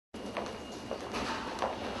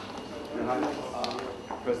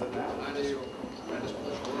President Knapp, and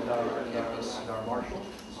our Marshal.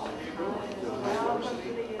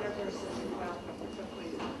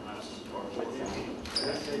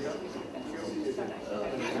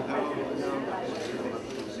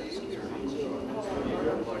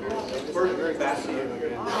 First, very fast to you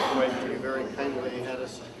again. You very kindly had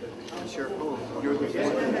us share poems. You're the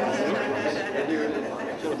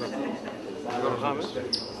Mohammad?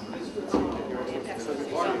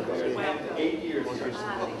 8 years. When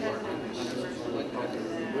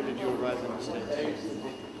did you arrive in the States?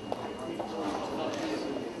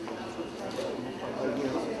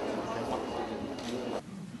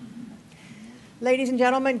 Ladies and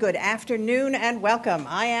gentlemen, good afternoon and welcome.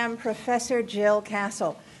 I am Professor Jill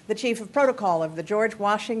Castle, the Chief of Protocol of the George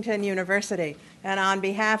Washington University. And on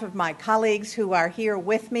behalf of my colleagues who are here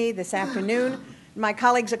with me this afternoon, my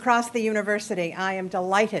colleagues across the university, I am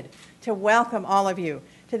delighted to welcome all of you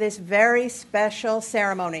to this very special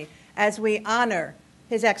ceremony as we honor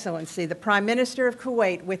His Excellency, the Prime Minister of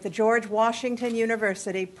Kuwait, with the George Washington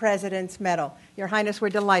University President's Medal. Your Highness, we're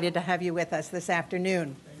delighted to have you with us this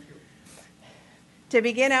afternoon. To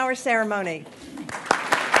begin our ceremony,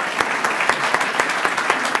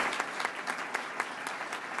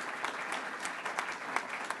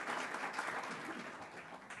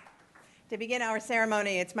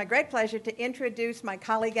 it's my great pleasure to introduce my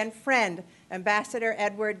colleague and friend, Ambassador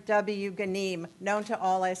Edward W. Ghanim, known to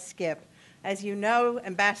all as Skip. As you know,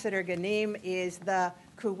 Ambassador Ghanim is the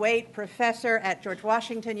Kuwait professor at George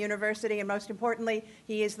Washington University, and most importantly,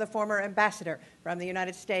 he is the former ambassador from the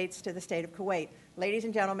United States to the State of Kuwait. Ladies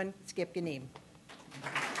and gentlemen, Skip Ghanim.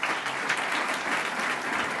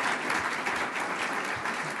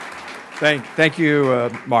 Thank you,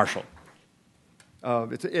 Marshal.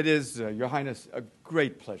 It is, Your Highness, a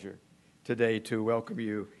great pleasure today to welcome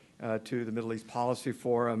you to the Middle East Policy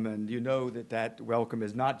Forum, and you know that welcome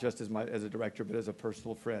is not just as a director, but as a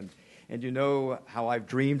personal friend. And you know how I've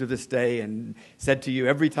dreamed of this day and said to you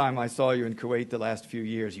every time I saw you in Kuwait the last few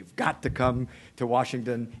years, you've got to come to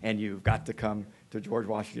Washington and you've got to come to George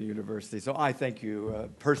Washington University. So I thank you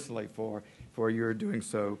personally for your doing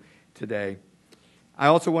so today. I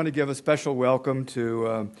also want to give a special welcome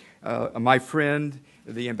to my friend,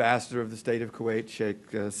 the ambassador of the State of Kuwait, Sheikh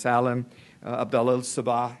Salim Abdullah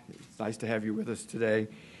Al-Sabah. It's nice to have you with us today.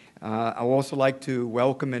 I would also like to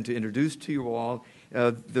welcome and to introduce to you all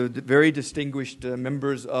the very distinguished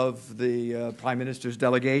members of the Prime Minister's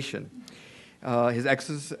delegation. His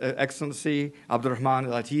Excellency Abdurrahman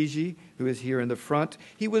Al-Atiji, who is here in the front.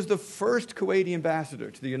 He was the first Kuwaiti ambassador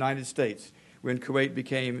to the United States when Kuwait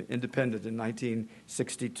became independent in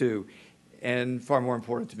 1962. And far more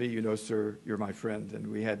important to me, you know, sir, you're my friend,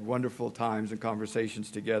 and we had wonderful times and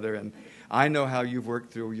conversations together, and I know how you've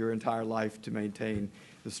worked through your entire life to maintain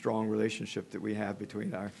the strong relationship that we have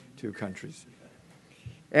between our two countries.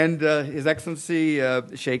 And His Excellency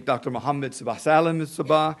Sheikh Dr. Mohammad Sabah Salim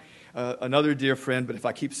Sabah, another dear friend, but if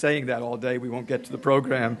I keep saying that all day, we won't get to the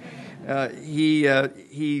program.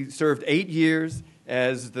 He served 8 years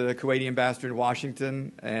as the Kuwaiti ambassador in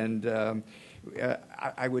Washington, and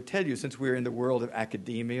I would tell you, since we're in the world of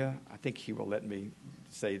academia, I think he will let me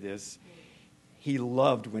say this, he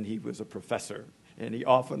loved when he was a professor, and he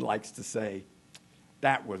often likes to say,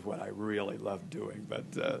 that was what I really loved doing. But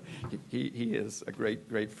he is a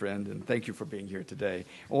great friend, and thank you for being here today.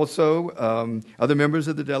 Also, other members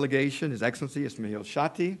of the delegation, His Excellency Ismail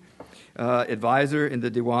Shati, advisor in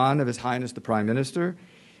the Diwan of His Highness the Prime Minister,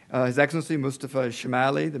 His Excellency Mustafa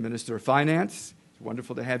Shamali, the Minister of Finance. It's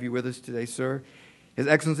wonderful to have you with us today, sir. His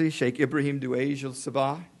Excellency Sheikh Ibrahim Duaj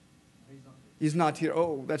Al-Sabah. He's not here.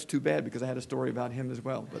 Oh, that's too bad, because I had a story about him as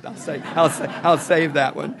well. But I'll save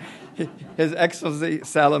that one. His Excellency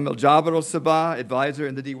Salim Al-Jaber Al-Sabah, advisor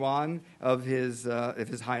in the Diwan of His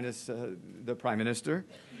Highness the Prime Minister.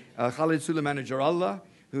 Khalid Suleiman Jarallah,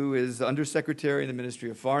 who is Undersecretary in the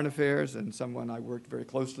Ministry of Foreign Affairs and someone I worked very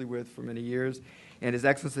closely with for many years. And His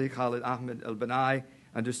Excellency Khalid Ahmed Al-Banai,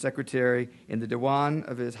 Undersecretary in the Diwan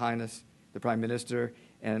of His Highness the Prime Minister,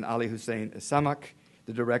 and Ali Hussein Samak,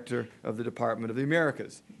 the Director of the Department of the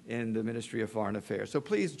Americas in the Ministry of Foreign Affairs. So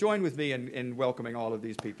please join with me in welcoming all of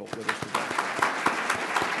these people with us today.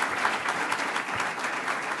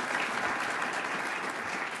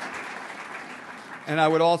 And I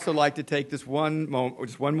would also like to take this one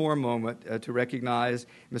more moment to recognize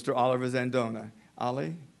Mr. Oliver Zandona.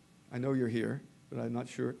 Ali, I know you're here, but I'm not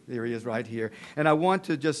sure. There he is right here. And I want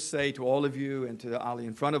to just say to all of you and to Ali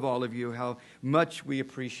in front of all of you how much we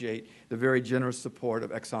appreciate the very generous support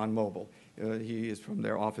of ExxonMobil. He is from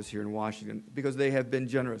their office here in Washington, because they have been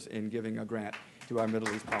generous in giving a grant to our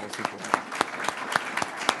Middle East Policy Forum.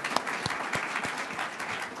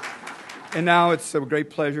 And now it's a great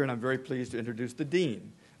pleasure, and I'm very pleased to introduce the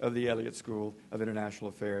Dean of the Elliott School of International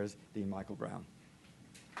Affairs, Dean Michael Brown.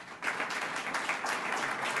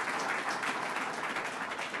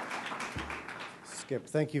 Skip,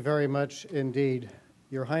 thank you very much indeed.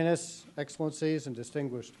 Your Highness, Excellencies, and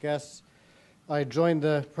distinguished guests, I join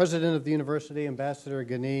the President of the University, Ambassador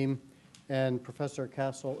Ghanim, and Professor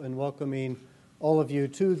Castle in welcoming all of you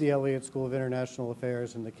to the Elliott School of International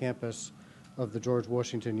Affairs and the campus of the George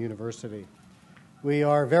Washington University. We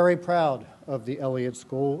are very proud of the Elliott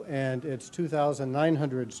School and its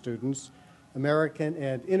 2,900 students, American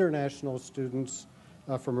and international students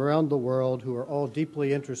from around the world who are all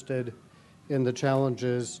deeply interested in the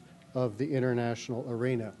challenges of the international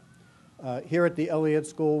arena. Here at the Elliott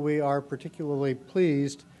School, we are particularly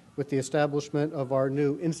pleased with the establishment of our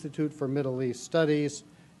new Institute for Middle East Studies,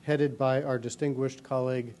 headed by our distinguished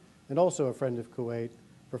colleague and also a friend of Kuwait,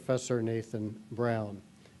 Professor Nathan Brown.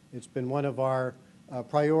 It's been one of our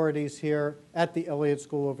priorities here at the Elliott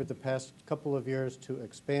School over the past couple of years to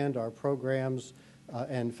expand our programs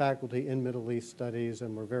and faculty in Middle East Studies,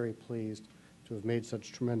 and we're very pleased to have made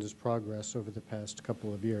such tremendous progress over the past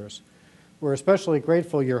couple of years. We're especially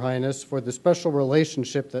grateful, Your Highness, for the special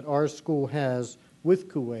relationship that our school has with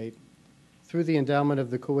Kuwait through the endowment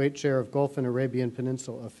of the Kuwait Chair of Gulf and Arabian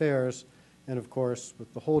Peninsula Affairs, and of course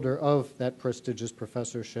with the holder of that prestigious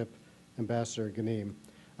professorship, Ambassador Ghanim.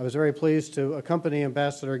 I was very pleased to accompany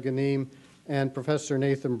Ambassador Ghanim and Professor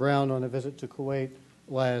Nathan Brown on a visit to Kuwait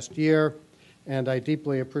last year, and I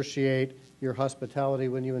deeply appreciate your hospitality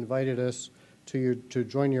when you invited us to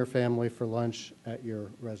join your family for lunch at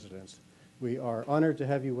your residence. We are honored to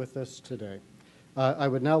have you with us today. I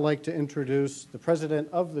would now like to introduce the President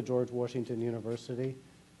of the George Washington University,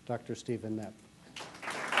 Dr. Stephen Knapp.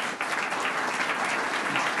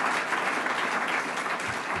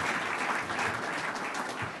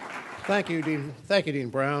 Thank you, Dean. Thank you, Dean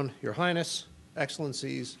Brown. Your Highness,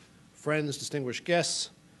 Excellencies, friends, distinguished guests.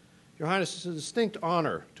 Your Highness, it's a distinct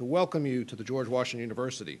honor to welcome you to the George Washington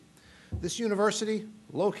University. This university,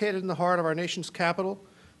 located in the heart of our nation's capital,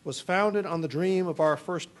 was founded on the dream of our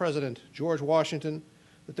first president, George Washington,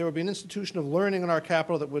 that there would be an institution of learning in our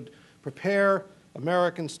capital that would prepare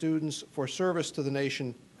American students for service to the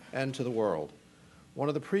nation and to the world. One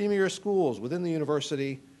of the premier schools within the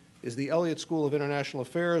university is the Elliott School of International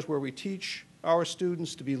Affairs, where we teach our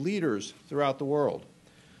students to be leaders throughout the world.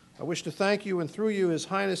 I wish to thank you, and through you, His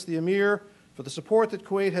Highness the Emir, for the support that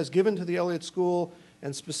Kuwait has given to the Elliott School,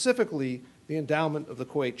 and specifically the endowment of the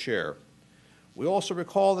Kuwait Chair. We also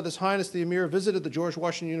recall that His Highness the Emir visited the George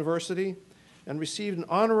Washington University and received an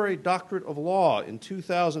honorary doctorate of law in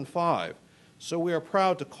 2005, so we are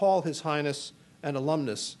proud to call His Highness an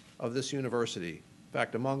alumnus of this university, in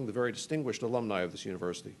fact, among the very distinguished alumni of this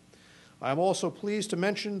university. I am also pleased to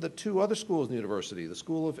mention that two other schools in the university, the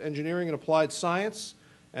School of Engineering and Applied Science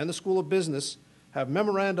and the School of Business, have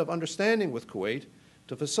memoranda of understanding with Kuwait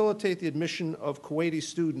to facilitate the admission of Kuwaiti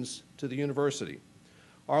students to the university.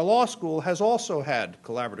 Our law school has also had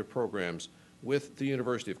collaborative programs with the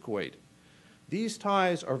University of Kuwait. These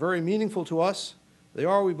ties are very meaningful to us. They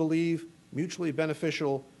are, we believe, mutually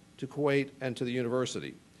beneficial to Kuwait and to the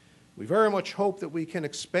university. We very much hope that we can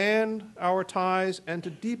expand our ties and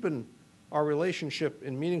to deepen our relationship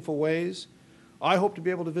in meaningful ways. I hope to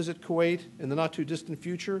be able to visit Kuwait in the not-too-distant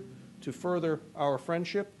future to further our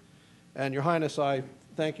friendship. And, Your Highness, I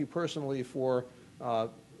thank you personally for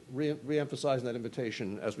re-emphasizing that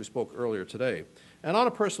invitation as we spoke earlier today. And on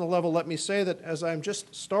a personal level, let me say that as I'm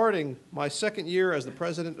just starting my second year as the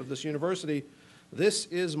president of this university, this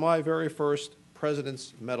is my very first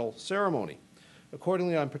President's Medal ceremony.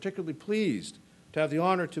 Accordingly, I'm particularly pleased to have the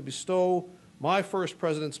honor to bestow my first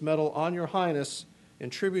President's Medal on Your Highness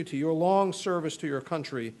in tribute to your long service to your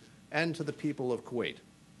country and to the people of Kuwait.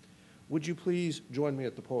 Would you please join me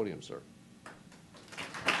at the podium, sir?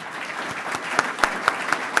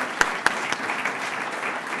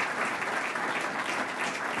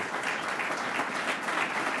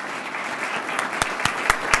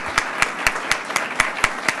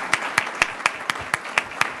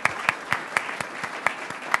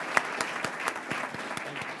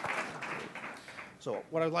 So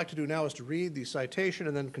what I'd like to do now is to read the citation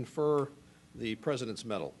and then confer the President's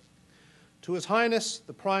Medal. To His Highness,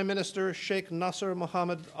 the Prime Minister, Sheikh Nasser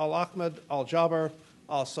Mohammad Al-Ahmad Al-Jaber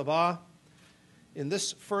Al-Sabah, in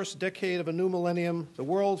this first decade of a new millennium, the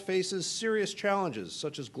world faces serious challenges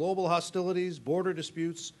such as global hostilities, border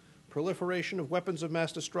disputes, proliferation of weapons of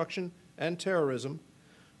mass destruction, and terrorism.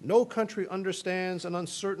 No country understands an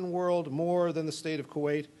uncertain world more than the State of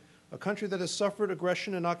Kuwait, a country that has suffered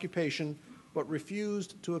aggression and occupation but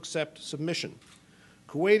refused to accept submission.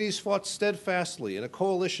 Kuwaitis fought steadfastly in a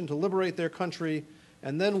coalition to liberate their country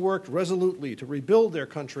and then worked resolutely to rebuild their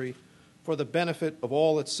country for the benefit of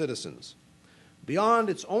all its citizens. Beyond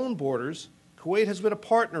its own borders, Kuwait has been a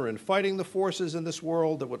partner in fighting the forces in this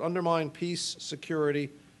world that would undermine peace, security,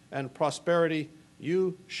 and prosperity.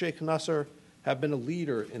 You, Sheikh Nasser, have been a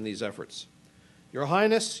leader in these efforts. Your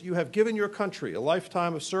Highness, you have given your country a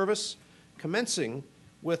lifetime of service, commencing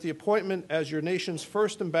with the appointment as your nation's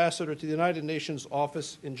first ambassador to the United Nations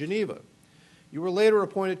office in Geneva. You were later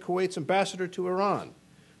appointed Kuwait's ambassador to Iran,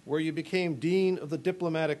 where you became Dean of the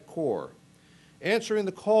Diplomatic Corps. Answering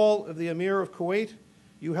the call of the Emir of Kuwait,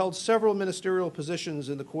 you held several ministerial positions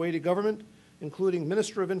in the Kuwaiti government, including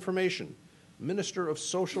Minister of Information, Minister of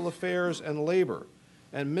Social Affairs and Labor,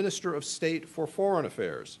 and Minister of State for Foreign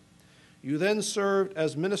Affairs. You then served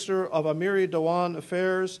as Minister of Amiri Dewan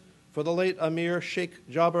Affairs for the late Emir Sheikh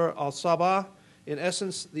Jabir Al-Sabah, in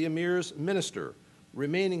essence the Emir's minister,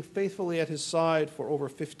 remaining faithfully at his side for over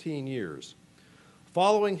 15 years.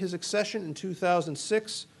 Following his accession in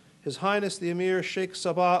 2006, His Highness the Emir Sheikh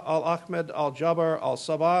Sabah Al-Ahmad Al-Jabir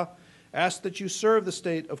Al-Sabah asked that you serve the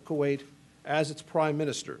state of Kuwait as its Prime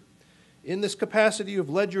Minister. In this capacity, you have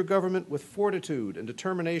led your government with fortitude and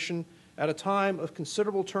determination at a time of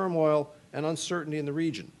considerable turmoil and uncertainty in the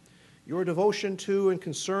region. Your devotion to and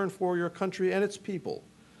concern for your country and its people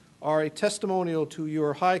are a testimonial to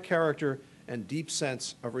your high character and deep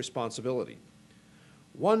sense of responsibility.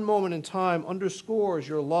 One moment in time underscores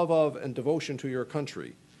your love of and devotion to your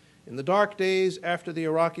country. In the dark days after the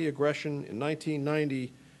Iraqi aggression in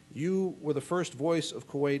 1990, you were the first voice of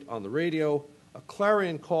Kuwait on the radio, a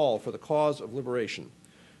clarion call for the cause of liberation.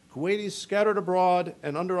 Kuwaitis scattered abroad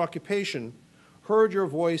and under occupation heard your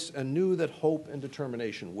voice and knew that hope and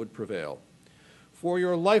determination would prevail. For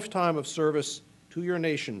your lifetime of service to your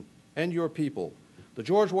nation and your people, the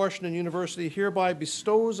George Washington University hereby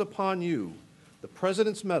bestows upon you the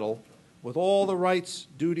President's Medal with all the rights,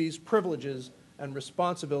 duties, privileges, and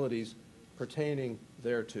responsibilities pertaining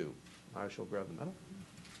thereto. I shall grab the medal.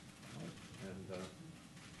 And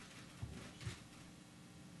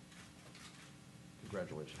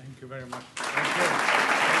congratulations. Thank you very much. Thank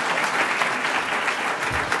you.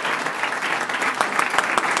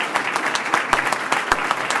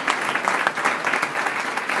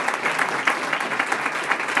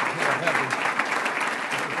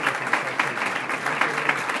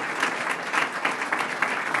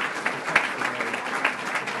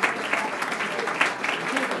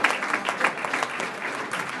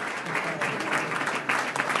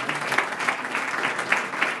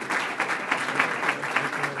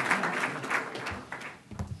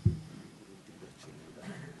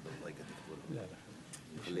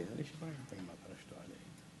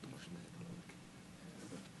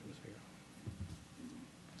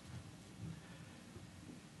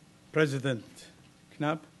 President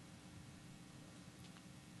Knapp,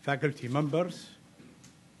 faculty members,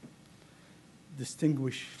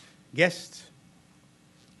 distinguished guests,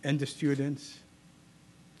 and the students,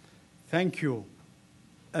 thank you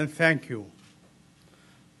and thank you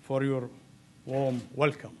for your warm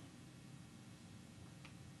welcome.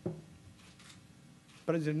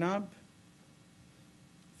 President Knapp,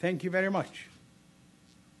 thank you very much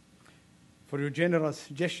for your generous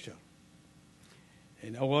gesture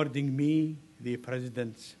in awarding me the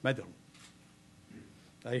President's Medal.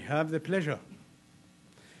 I have the pleasure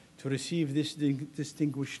to receive this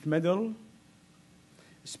distinguished medal,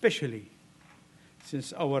 especially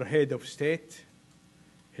since our head of state,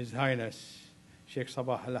 His Highness Sheikh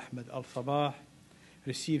Sabah Al-Ahmad Al-Sabah,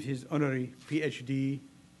 received his honorary PhD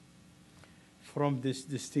from this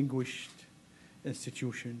distinguished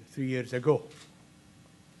institution 3 years ago.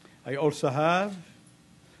 I also have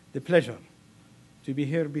the pleasure to be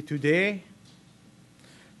here today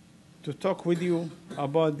to talk with you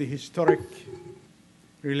about the historic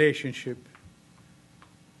relationship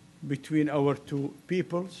between our two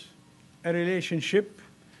peoples, a relationship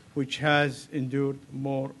which has endured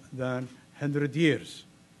more than 100 years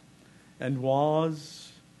and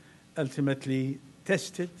was ultimately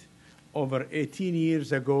tested over 18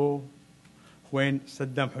 years ago when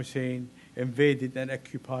Saddam Hussein invaded and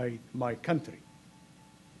occupied my country.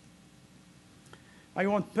 I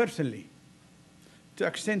want personally to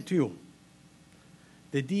extend to you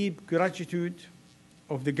the deep gratitude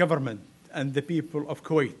of the government and the people of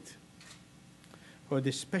Kuwait for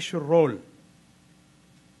the special role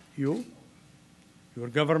you, your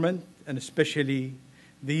government, and especially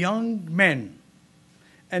the young men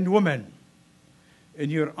and women in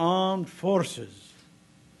your armed forces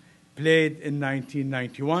played in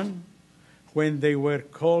 1991 when they were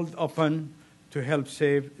called upon to help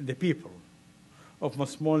save the people of a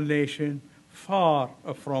small nation far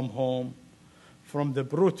from home, from the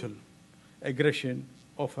brutal aggression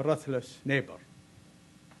of a ruthless neighbor.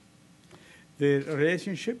 The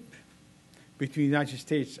relationship between the United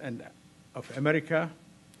States of America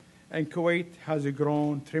and Kuwait has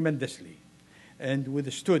grown tremendously and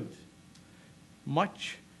withstood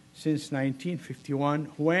much since 1951,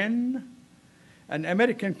 when an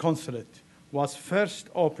American consulate was first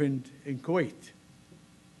opened in Kuwait.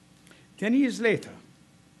 10 years later,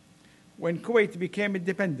 when Kuwait became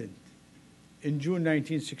independent in June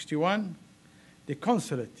 1961, the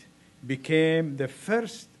consulate became the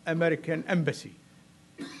first American embassy.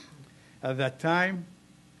 At that time,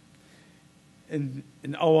 in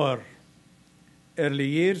our early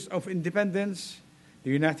years of independence, the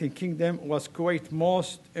United Kingdom was Kuwait's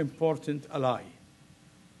most important ally.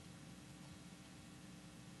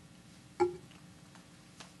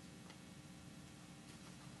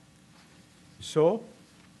 So,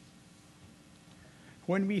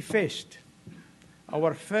 when we faced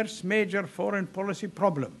our first major foreign policy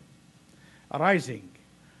problem arising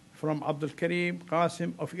from Abdul Karim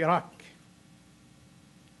Qasim of Iraq,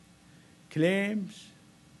 claims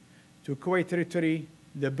to Kuwait territory,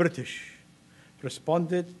 the British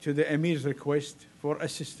responded to the Emir's request for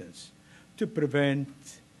assistance to prevent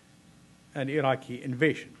an Iraqi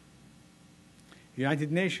invasion. The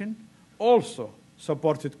United Nations also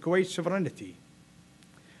supported Kuwait's sovereignty.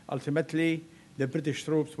 Ultimately, the British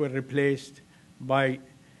troops were replaced by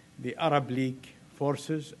the Arab League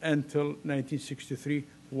forces until 1963,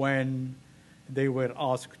 when they were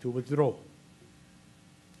asked to withdraw.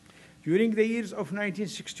 During the years of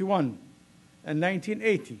 1961 and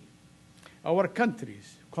 1980, our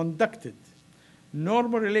countries conducted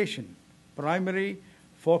normal relations, primarily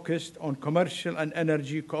focused on commercial and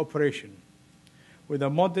energy cooperation, with a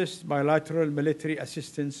modest bilateral military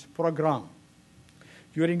assistance program.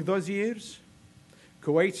 During those years,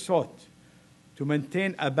 Kuwait sought to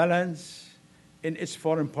maintain a balance in its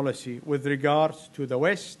foreign policy with regards to the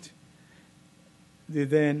West,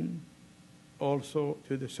 then also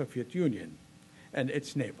to the Soviet Union and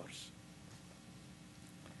its neighbors.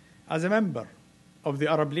 As a member of the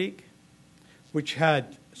Arab League, which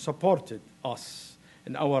had supported us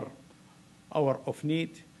in our hour of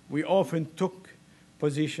need, we often took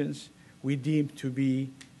positions we deemed to be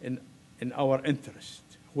in our interest,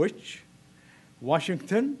 which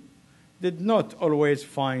Washington did not always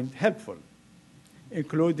find helpful,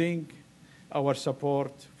 including our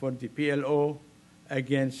support for the PLO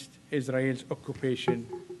against Israel's occupation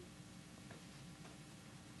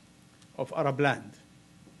of Arab land,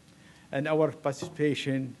 and our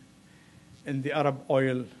participation in the Arab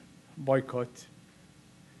oil boycott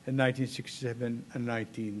in 1967 and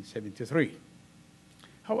 1973.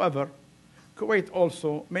 However, Kuwait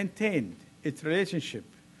also maintained its relationship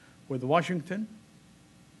with Washington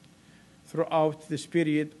throughout this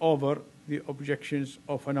period over the objections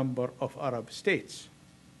of a number of Arab states.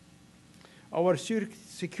 Our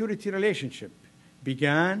security relationship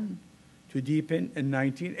began to deepen in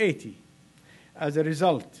 1980 as a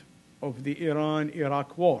result of the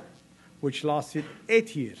Iran-Iraq war, which lasted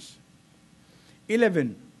 8 years.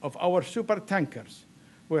 11 of our supertankers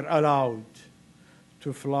were allowed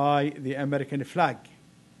to fly the American flag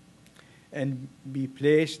and be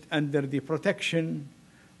placed under the protection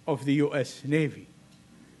of the U.S. Navy.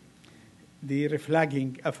 The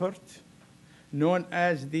reflagging effort, known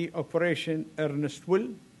as the Operation Earnest Will,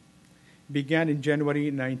 began in January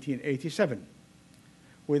 1987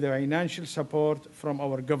 with financial support from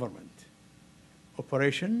our government.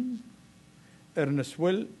 Operation Earnest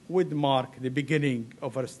Will would mark the beginning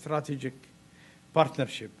of a strategic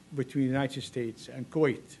partnership between the United States and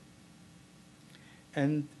Kuwait,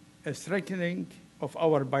 and a strengthening of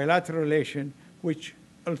our bilateral relation, which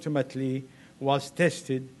ultimately was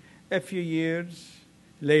tested a few years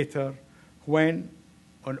later when,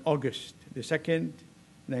 on August the 2nd,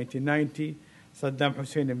 1990, Saddam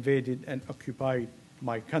Hussein invaded and occupied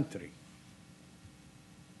my country.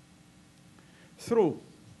 Through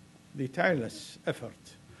the tireless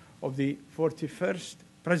effort of the 41st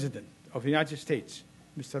President of the United States,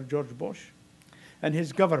 Mr. George Bush, and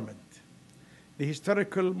his government, the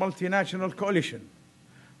historical multinational coalition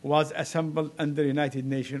was assembled under United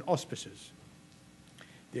Nations auspices.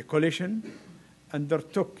 The coalition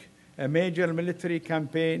undertook a major military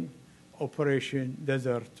campaign, Operation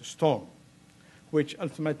Desert Storm, which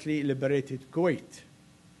ultimately liberated Kuwait.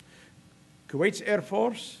 Kuwait's Air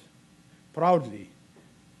Force proudly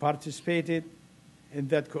participated in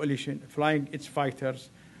that coalition, flying its fighters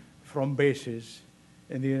from bases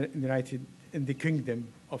in the Kingdom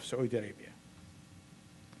of Saudi Arabia.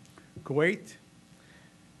 Kuwait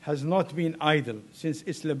has not been idle since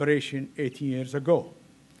its liberation 18 years ago.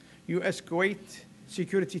 U.S.-Kuwait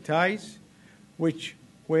security ties, which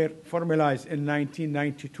were formalized in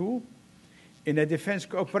 1992 in a defense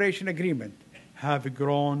cooperation agreement, have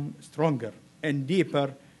grown stronger and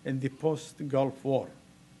deeper in the post-Gulf War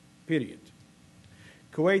period.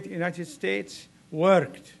 Kuwait, United States,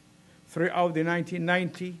 worked throughout the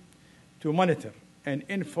 1990s to monitor and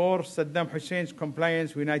enforce Saddam Hussein's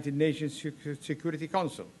compliance with United Nations Security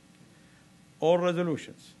Council, all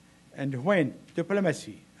resolutions. And when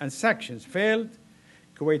diplomacy and sanctions failed,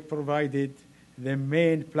 Kuwait provided the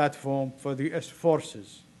main platform for the U.S.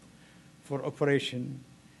 forces for Operation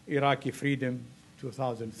Iraqi Freedom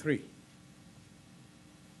 2003.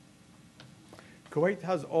 Kuwait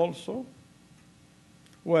has also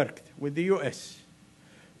worked with the U.S.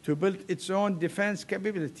 to build its own defense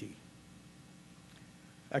capability,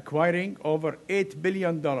 acquiring over $8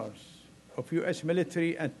 billion of U.S.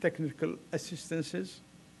 military and technical assistances,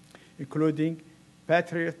 including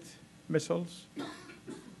Patriot missiles,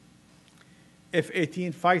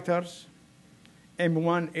 F-18 fighters,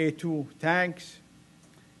 M1A2 tanks,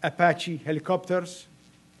 Apache helicopters,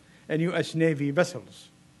 and U.S. Navy vessels.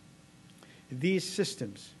 These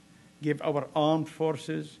systems give our armed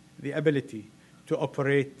forces the ability to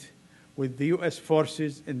operate with the U.S.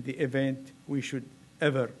 forces in the event we should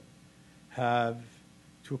ever have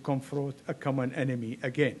to confront a common enemy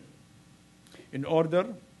again. In order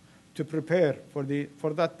to prepare for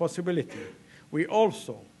that possibility, we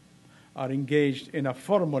also are engaged in a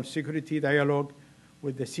formal security dialogue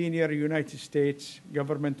with the senior United States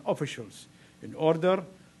government officials in order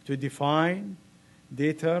to define,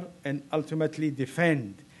 deter, and ultimately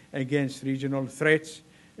defend against regional threats,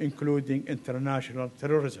 including international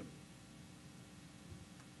terrorism.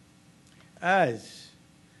 As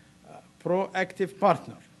a proactive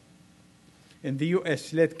partner in the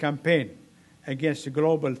US-led campaign against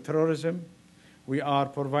global terrorism, we are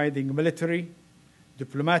providing military,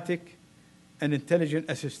 diplomatic, and intelligence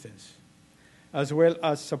assistance, as well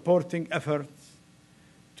as supporting efforts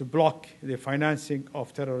to block the financing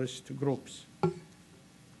of terrorist groups.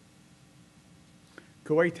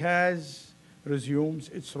 Kuwait has resumed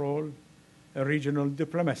its role in regional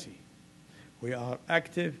diplomacy. We are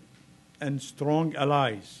active and strong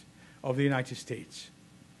allies of the United States.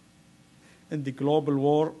 In the global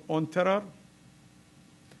war on terror,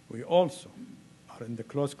 we also are in the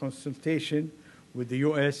close consultation with the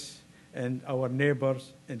US and our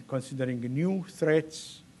neighbors in considering new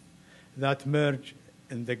threats that merge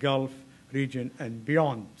in the Gulf region and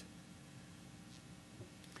beyond.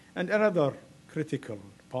 And another critical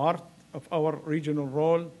part of our regional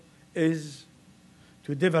role is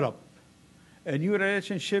to develop a new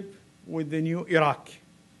relationship with the new Iraq.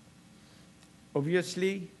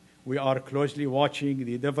 Obviously, we are closely watching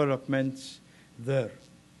the developments there,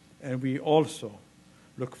 and we also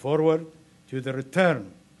look forward to the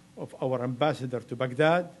return of our ambassador to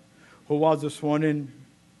Baghdad, who was sworn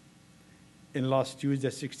in last Tuesday,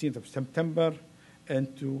 16th of September,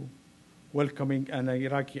 and to welcoming an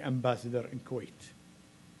Iraqi ambassador in Kuwait.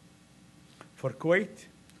 For Kuwait,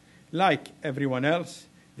 like everyone else,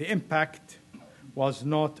 the impact was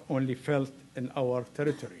not only felt in our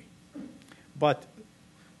territory, but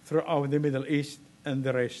throughout the Middle East and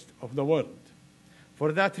the rest of the world.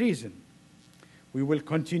 For that reason, we will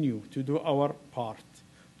continue to do our part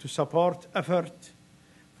to support efforts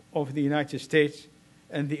of the United States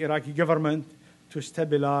and the Iraqi government to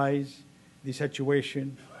stabilize the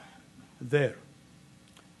situation there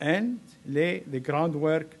and lay the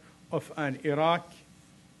groundwork of an Iraq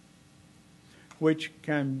which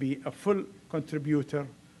can be a full contributor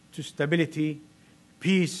to stability,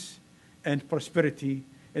 peace, and prosperity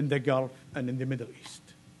in the Gulf and in the Middle East.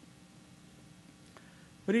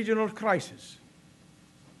 Regional crises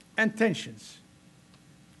and tensions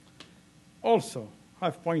also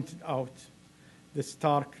have pointed out the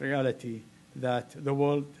stark reality that the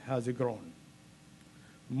world has grown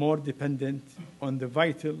more dependent on the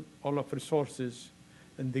vital oil of resources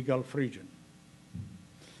in the Gulf region.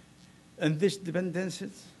 And this dependence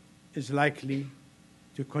is likely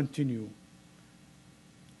to continue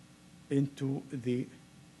into the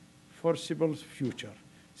foreseeable future,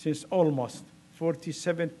 since almost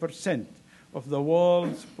 47% of the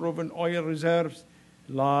world's proven oil reserves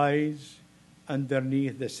lies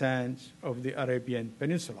underneath the sands of the Arabian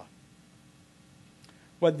Peninsula.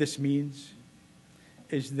 What this means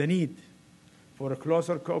is the need for a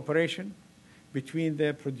closer cooperation between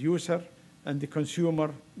the producer and the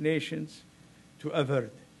consumer nations to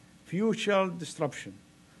avert future disruption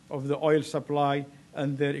of the oil supply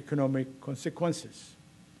and their economic consequences.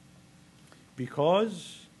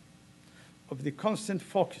 Because of the constant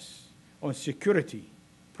focus on security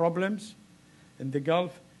problems in the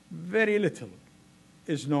Gulf, very little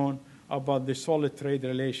is known about the solid trade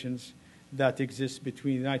relations that exist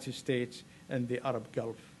between the United States and the Arab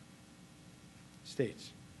Gulf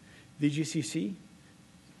states. The GCC,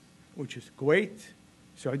 which is Kuwait,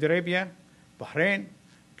 Saudi Arabia, Bahrain,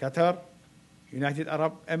 Qatar, United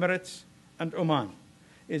Arab Emirates, and Oman,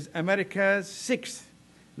 is America's sixth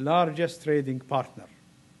largest trading partner.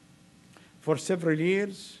 For several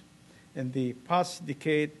years, in the past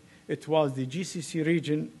decade, it was the GCC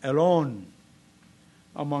region alone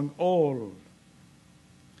among all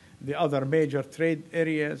the other major trade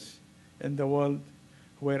areas in the world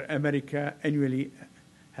where America annually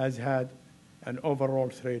has had an overall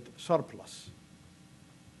trade surplus.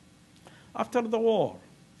 After the war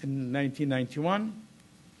in 1991,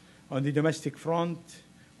 on the domestic front,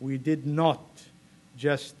 we did not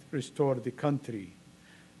just restore the country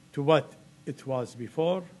to what it was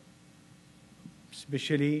before.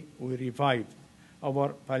 Especially, we revived our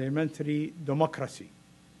parliamentary democracy.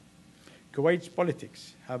 Kuwait's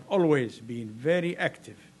politics have always been very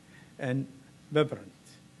active and vibrant,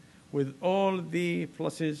 with all the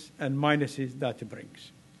pluses and minuses that it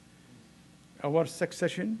brings. Our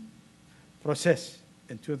succession process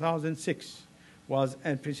in 2006 was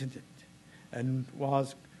unprecedented and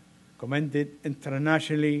was commended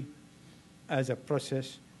internationally as a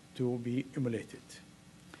process to be emulated.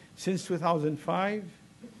 Since 2005,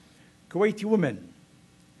 Kuwaiti women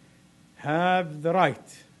have the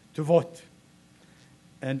right to vote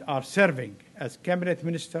and are serving as cabinet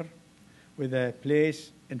minister with a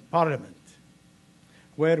place in parliament,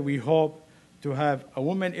 where we hope to have a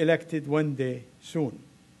woman elected one day soon.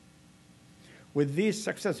 With these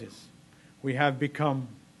successes, we have become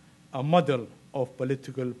a model of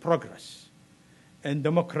political progress and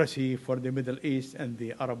democracy for the Middle East and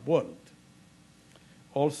the Arab world.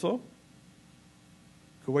 Also,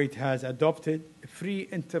 Kuwait has adopted free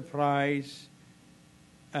enterprise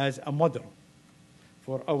as a model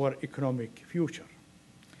for our economic future.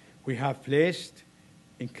 We have placed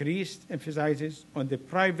increased emphasis on the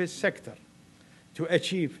private sector to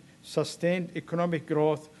achieve sustained economic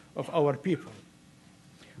growth of our people.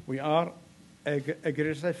 We are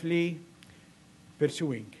aggressively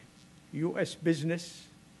pursuing U.S. business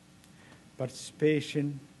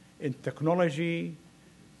participation in technology,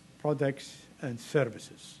 products, and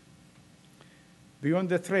services. Beyond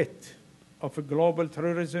the threat of global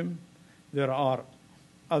terrorism, there are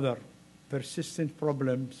other persistent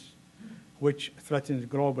problems which threaten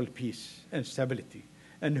global peace and stability,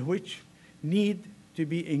 and which need to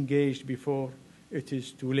be engaged before it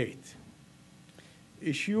is too late.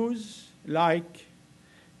 Issues like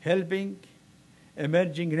helping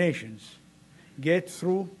emerging nations get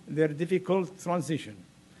through their difficult transition,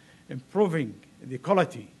 improving the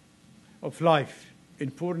quality of life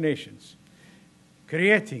in poor nations,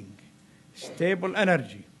 creating stable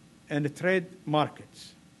energy and trade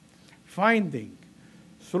markets, finding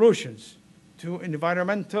solutions to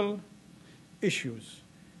environmental issues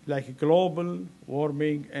like global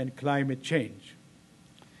warming and climate change.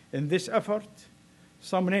 In this effort,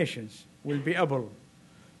 some nations will be able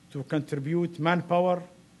to contribute manpower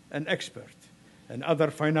and expert and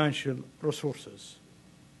other financial resources.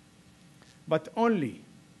 But only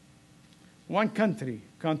one country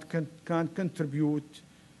can contribute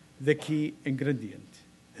the key ingredient,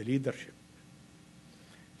 the leadership,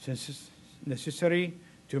 since it's necessary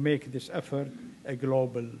to make this effort a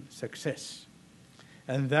global success.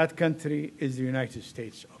 And that country is the United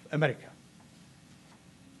States of America.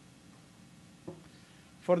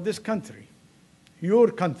 For this country,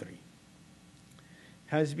 your country,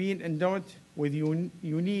 has been endowed with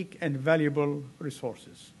unique and valuable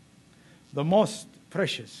resources, the most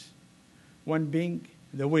precious one being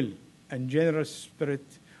the will and generous spirit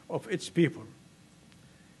of its people.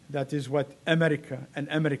 That is what America and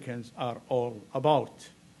Americans are all about.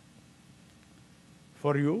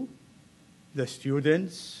 For you, the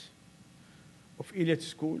students of Elliott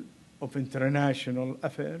School of International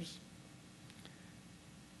Affairs,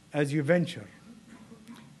 as you venture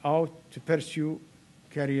out to pursue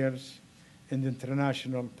careers in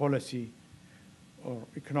international policy or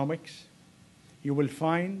economics, you will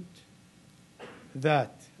find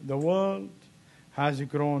that the world has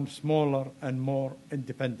grown smaller and more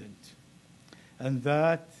independent, and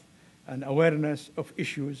that an awareness of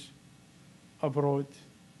issues abroad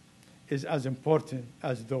is as important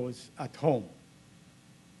as those at home.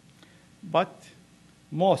 But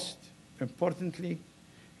most importantly,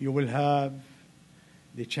 you will have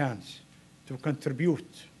the chance to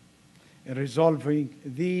contribute in resolving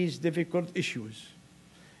these difficult issues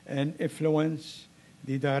and influence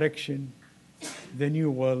the direction the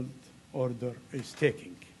new world order is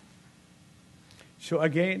taking. So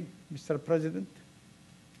again, Mr. President,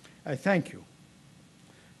 I thank you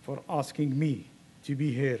for asking me to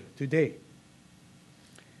be here today.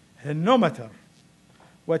 And no matter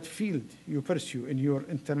what field you pursue in your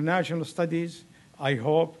international studies, I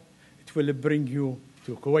hope it will bring you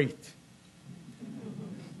to Kuwait,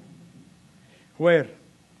 where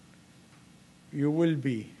you will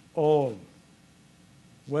be all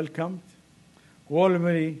welcomed,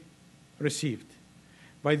 warmly received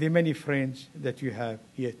by the many friends that you have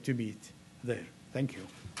yet to meet there. Thank you.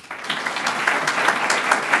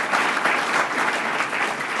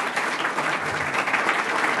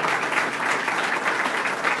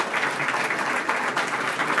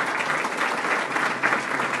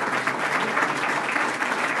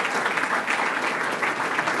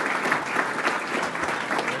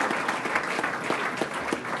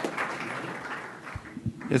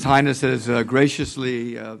 His Highness has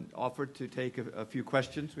graciously offered to take a few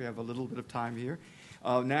questions. We have a little bit of time here.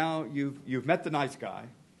 Now you've met the nice guy.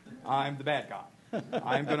 I'm the bad guy.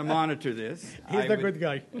 I'm going to monitor this. He's the good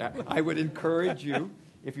guy. I would encourage you,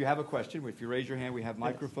 if you have a question, if you raise your hand, we have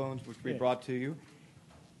microphones which we brought to you.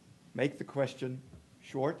 Make the question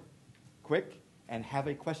short, quick, and have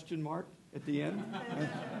a question mark at the end.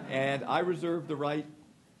 And I reserve the right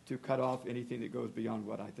to cut off anything that goes beyond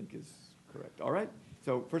what I think is correct. All right?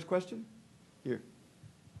 So, first question? Here.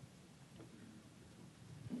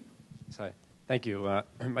 Hi. Thank you.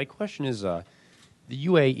 My question is, the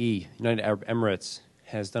UAE, United Arab Emirates,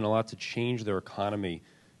 has done a lot to change their economy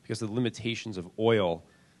because of the limitations of oil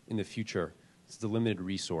in the future. It's the limited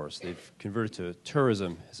resource. They've converted to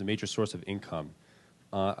tourism as a major source of income.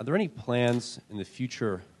 Are there any plans in the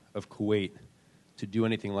future of Kuwait to do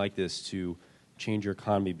anything like this to change your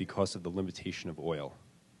economy because of the limitation of oil?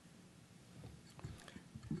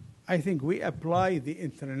 I think we apply the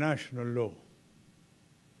international law.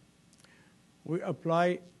 We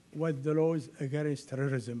apply what the laws against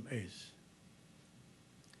terrorism is.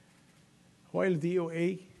 While the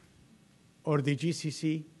UAE or the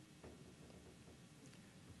GCC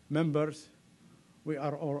members, we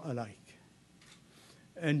are all alike.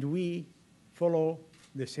 And we follow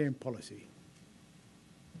the same policy.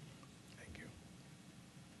 Thank you.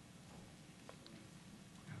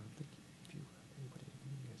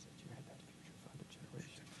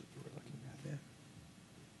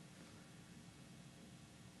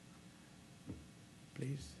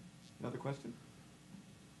 Please. Another question?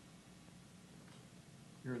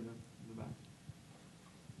 Here in the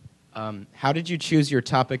back. How did you choose your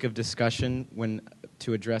topic of discussion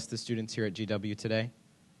to address the students here at GW today?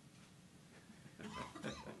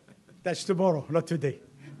 That's tomorrow, not today.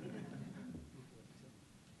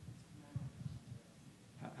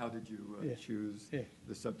 How did you choose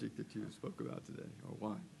the subject that you spoke about today, or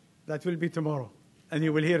why? That will be tomorrow, and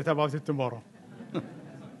you will hear about it tomorrow.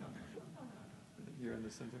 Here in the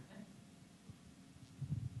center.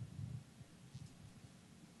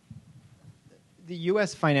 The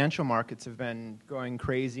U.S. financial markets have been going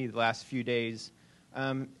crazy the last few days.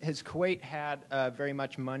 Has Kuwait had very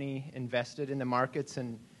much money invested in the markets?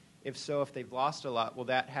 And if so, if they've lost a lot, will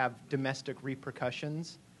that have domestic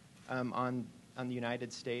repercussions on the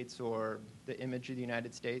United States or the image of the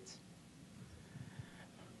United States?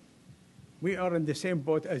 We are in the same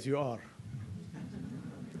boat as you are.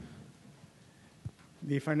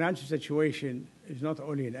 The financial situation is not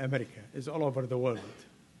only in America, it's all over the world.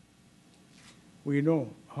 We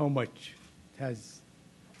know how much it has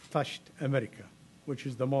touched America, which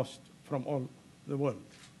is the most from all the world.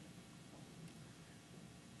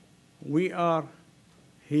 We are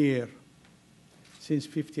here since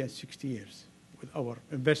 50 and 60 years with our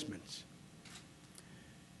investments.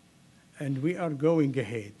 And we are going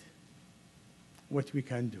ahead what we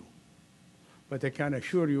can do. But I can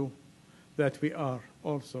assure you that we are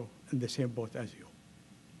also in the same boat as you.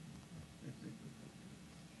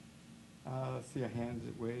 See a hand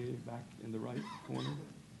way back in the right corner.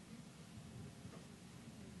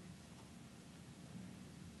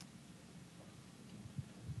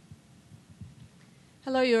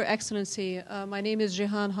 Hello, Your Excellency. My name is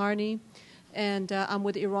Jehan Harni, and I'm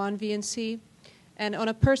with Iran VNC. And on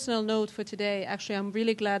a personal note for today, actually, I'm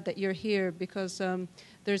really glad that you're here because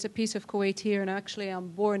there's a piece of Kuwait here, and actually, I'm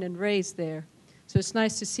born and raised there. So it's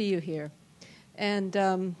nice to see you here.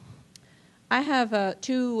 And I have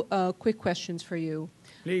two quick questions for you.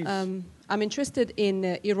 Please. I'm interested in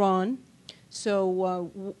Iran.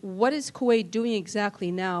 So what is Kuwait doing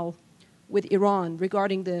exactly now with Iran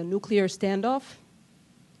regarding the nuclear standoff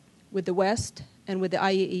with the West and with the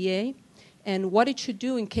IAEA? and what it should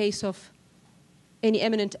do in case of any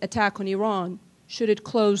imminent attack on Iran, should it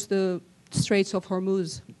close the Straits of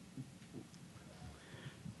Hormuz?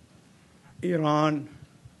 Iran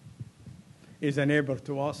is a neighbor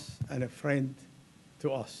to us and a friend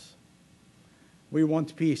to us. We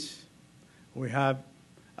want peace. We have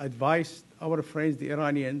advised our friends, the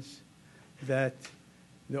Iranians, that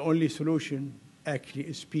the only solution actually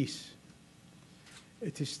is peace.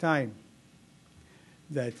 It is time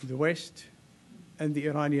that the West and the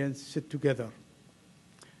Iranians sit together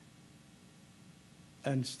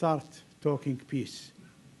and start talking peace.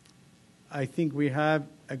 I think we have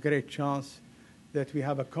a great chance that we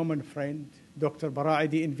have a common friend, Dr.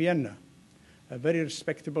 Baraidi in Vienna, a very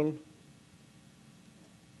respectable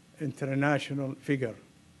international figure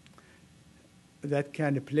that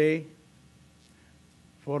can play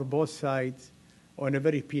for both sides on a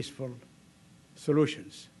very peaceful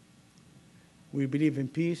solutions. We believe in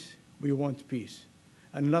peace, we want peace,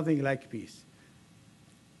 and nothing like peace.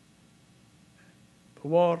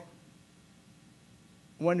 War,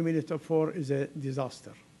 1 minute of war is a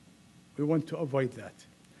disaster. We want to avoid that.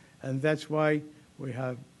 And that's why we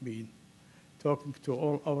have been talking to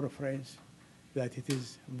all our friends that it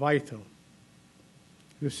is vital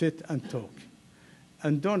to sit and talk.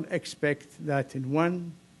 And don't expect that in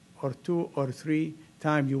 1 or 2 or 3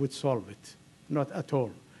 times you would solve it. Not at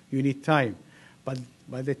all. You need time. But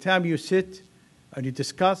by the time you sit and you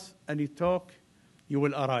discuss and you talk, you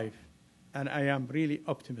will arrive. And I am really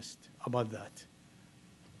optimistic about that.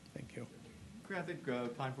 Thank you. Okay, I think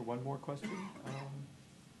time for one more question.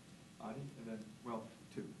 Adi, and then, well,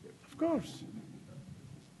 2. Of course.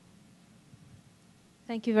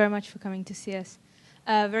 Thank you very much for coming to see us.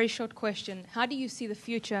 Very short question. How do you see the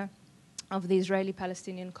future of the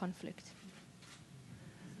Israeli-Palestinian conflict?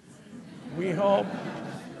 We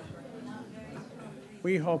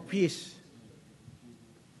hope peace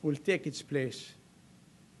will take its place.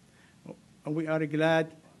 And we are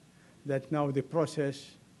glad that now the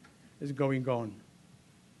process is going on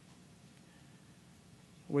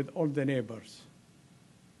with all the neighbors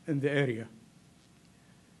in the area.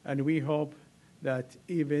 And we hope that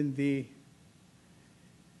even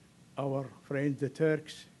our friends, the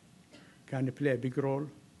Turks, can play a big role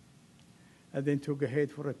and then to go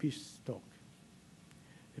ahead for a peace talk.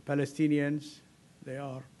 The Palestinians, they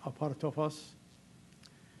are a part of us,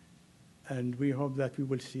 and we hope that we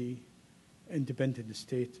will see independent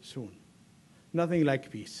state soon. Nothing like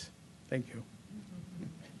peace. Thank you.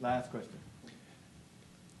 Last question.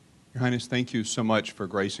 Your Highness, thank you so much for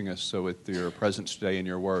gracing us with your presence today and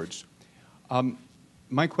your words.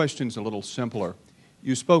 My question's a little simpler.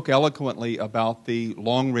 You spoke eloquently about the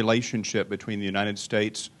long relationship between the United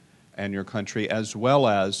States and your country, as well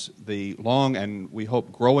as the long and, we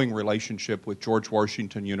hope, growing relationship with George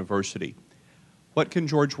Washington University. What can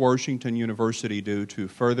George Washington University do to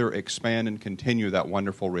further expand and continue that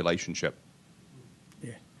wonderful relationship?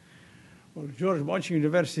 Yeah. Well, George Washington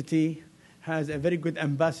University has a very good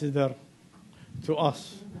ambassador to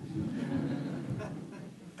us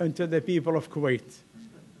and to the people of Kuwait.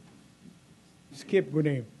 Skip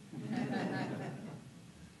Ghunaim.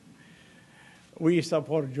 We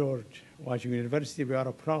support George Washington University. We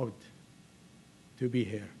are proud to be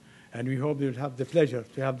here. And we hope we'll have the pleasure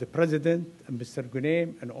to have the President and Mr.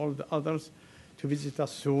 Ghunaim and all the others to visit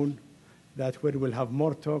us soon, that where we'll have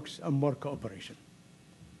more talks and more cooperation.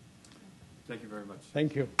 Thank you very much.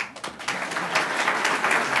 Thank you.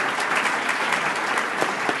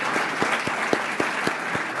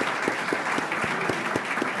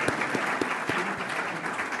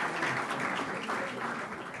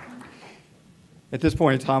 At this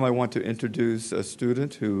point in time, I want to introduce a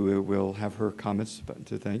student who will have her comments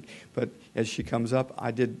to thank. But as she comes up,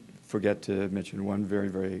 I did forget to mention one very,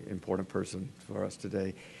 very important person for us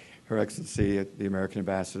today. Her Excellency, the American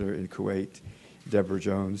Ambassador in Kuwait, Deborah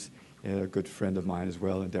Jones, a good friend of mine as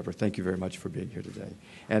well. And Deborah, thank you very much for being here today.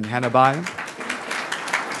 And Hannah Byam.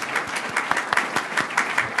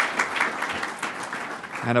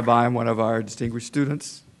 Hannah Byam, one of our distinguished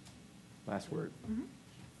students. Last word. Mm-hmm.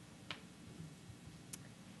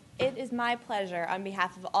 It is my pleasure, on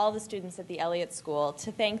behalf of all the students at the Elliott School,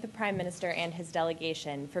 to thank the Prime Minister and his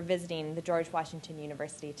delegation for visiting the George Washington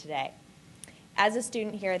University today. As a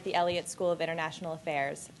student here at the Elliott School of International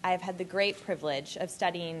Affairs, I have had the great privilege of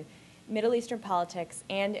studying Middle Eastern politics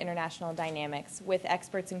and international dynamics with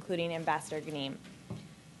experts including Ambassador Ghanim.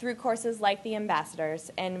 Through courses like the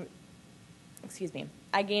Ambassadors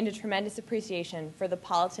I gained a tremendous appreciation for the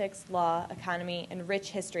politics, law, economy, and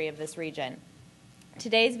rich history of this region.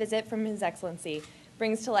 Today's visit from His Excellency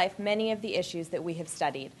brings to life many of the issues that we have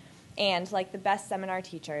studied And, like the best seminar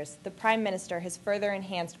teachers, the Prime Minister has further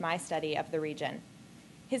enhanced my study of the region.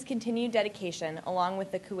 His continued dedication, along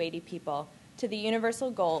with the Kuwaiti people, to the universal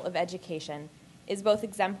goal of education is both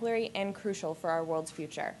exemplary and crucial for our world's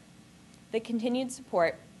future. The continued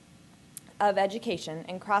support of education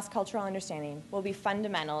and cross-cultural understanding will be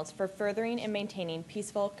fundamentals for furthering and maintaining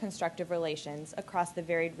peaceful, constructive relations across the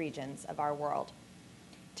varied regions of our world.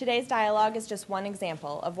 Today's dialogue is just one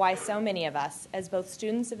example of why so many of us, as both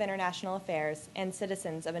students of international affairs and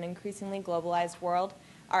citizens of an increasingly globalized world,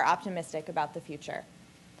 are optimistic about the future.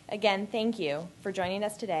 Again, thank you for joining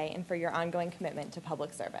us today and for your ongoing commitment to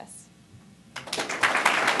public service.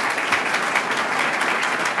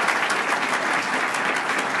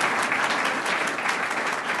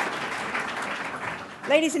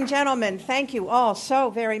 Ladies and gentlemen, thank you all so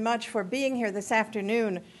very much for being here this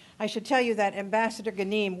afternoon. I should tell you that Ambassador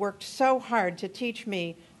Ghanim worked so hard to teach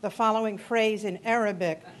me the following phrase in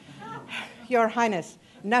Arabic. Your Highness,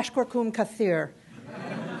 nashkurkum kathir.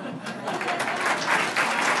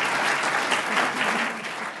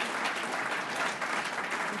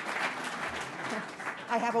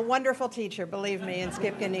 I have a wonderful teacher, believe me, in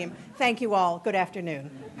Skip Ghanim. Thank you all. Good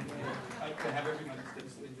afternoon.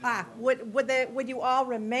 Would you all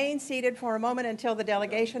remain seated for a moment until the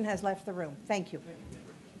delegation has left the room? Thank you.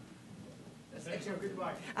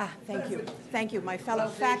 Thank you. Thank you, my fellow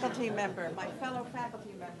faculty member.